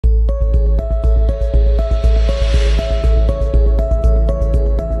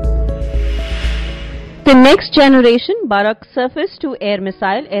a next-generation Barak surface-to-air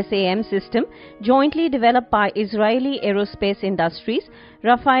missile SAM system jointly developed by Israeli Aerospace Industries,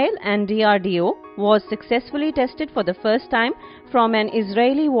 Rafael and DRDO was successfully tested for the first time from an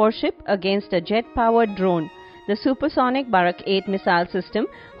Israeli warship against a jet-powered drone. The supersonic Barak 8 missile system,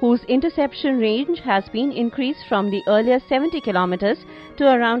 whose interception range has been increased from the earlier 70 kilometers to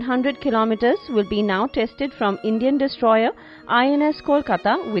around 100 kilometers, will be now tested from Indian destroyer INS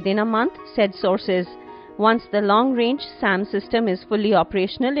Kolkata within a month, said sources. Once the long-range SAM system is fully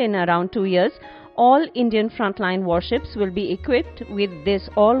operational in around 2 years, all Indian frontline warships will be equipped with this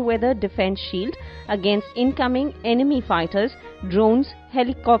all-weather defense shield against incoming enemy fighters, drones,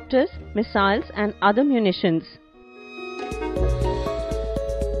 helicopters, missiles and other munitions.